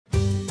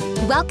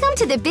Welcome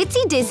to the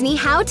Bitzee Disney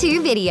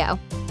how-to video.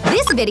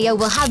 This video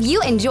will have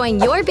you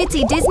enjoying your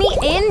Bitzee Disney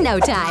in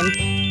no time.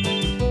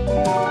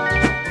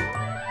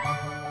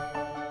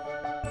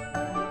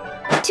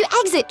 To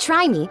exit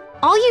Try Me,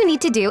 all you need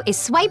to do is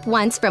swipe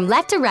once from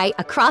left to right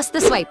across the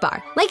swipe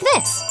bar, like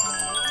this.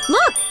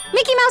 Look!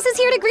 Mickey Mouse is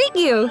here to greet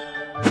you!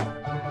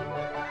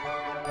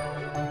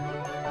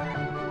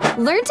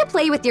 Learn to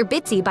play with your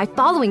Bitzee by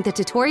following the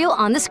tutorial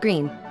on the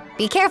screen.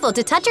 Be careful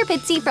to touch your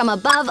Bitzee from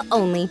above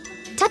only.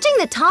 Touching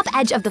the top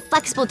edge of the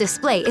flexible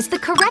display is the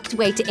correct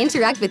way to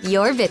interact with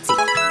your Bitzee.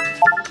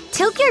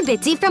 Tilt your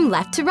Bitzee from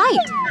left to right.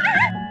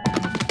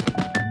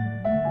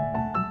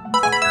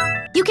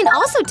 You can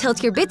also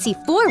tilt your Bitzee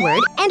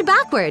forward and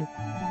backward.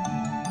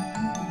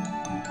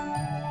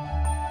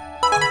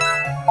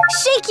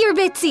 Shake your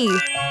Bitzee!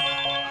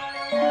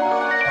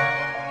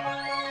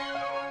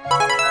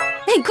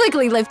 And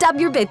quickly lift up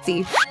your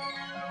Bitzee.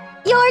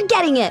 You're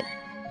getting it!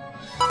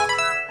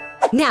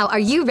 Now, are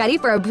you ready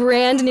for a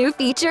brand new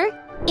feature?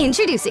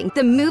 Introducing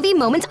the Movie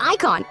Moments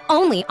icon,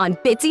 only on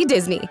Bitzee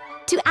Disney.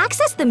 To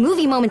access the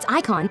Movie Moments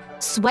icon,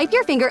 swipe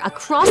your finger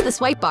across the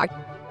swipe bar.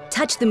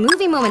 Touch the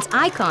Movie Moments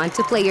icon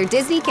to play your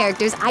Disney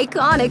character's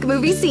iconic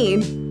movie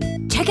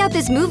scene. Check out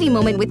this movie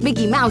moment with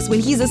Mickey Mouse when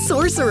he's a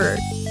sorcerer.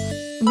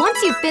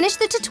 Once you've finished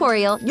the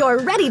tutorial, you're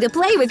ready to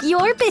play with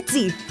your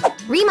Bitzee.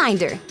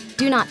 Reminder,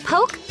 do not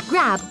poke,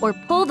 grab, or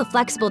pull the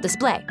flexible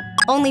display.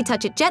 Only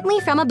touch it gently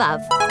from above.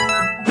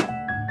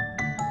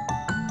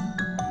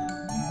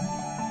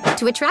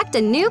 To attract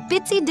a new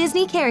Bitzee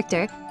Disney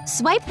character,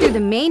 swipe through the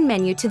main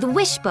menu to the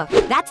Wish Book.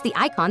 That's the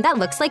icon that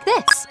looks like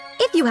this.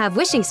 If you have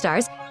wishing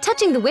stars,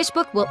 touching the Wish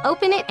Book will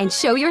open it and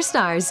show your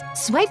stars.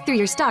 Swipe through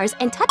your stars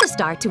and touch a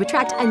star to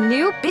attract a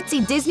new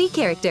Bitzee Disney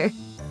character.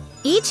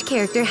 Each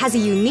character has a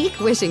unique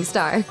wishing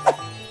star.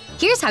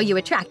 Here's how you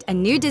attract a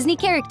new Disney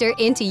character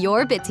into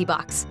your Bitzee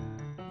box.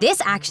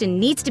 This action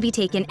needs to be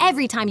taken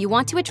every time you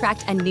want to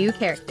attract a new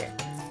character.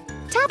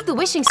 Tap the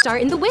wishing star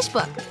in the Wish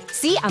Book.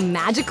 See a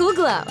magical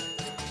glow.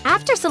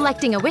 After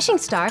selecting a wishing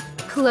star,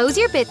 close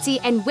your Bitzee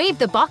and wave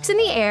the box in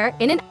the air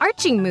in an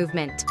arching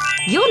movement.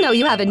 You'll know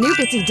you have a new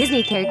Bitzee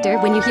Disney character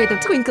when you hear the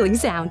twinkling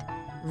sound.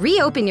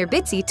 Reopen your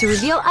Bitzee to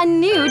reveal a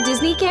new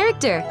Disney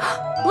character.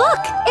 Look,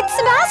 it's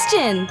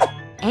Sebastian!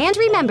 And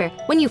remember,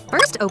 when you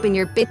first open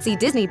your Bitzee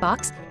Disney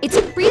box, it's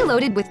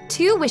preloaded with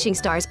 2 wishing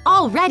stars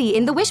already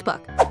in the Wish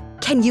Book.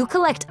 Can you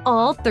collect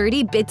all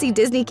 30 Bitzee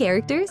Disney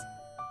characters?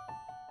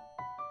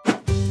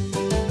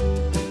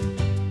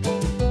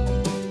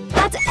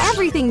 That's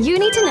everything you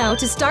need to know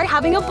to start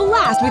having a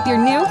blast with your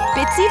new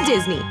Bitzee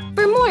Disney.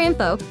 For more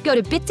info, go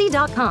to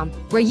Bitzee.com,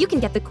 where you can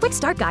get the quick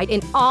start guide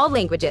in all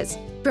languages.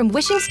 From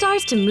wishing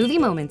stars to movie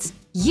moments,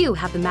 you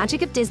have the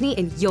magic of Disney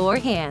in your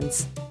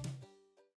hands.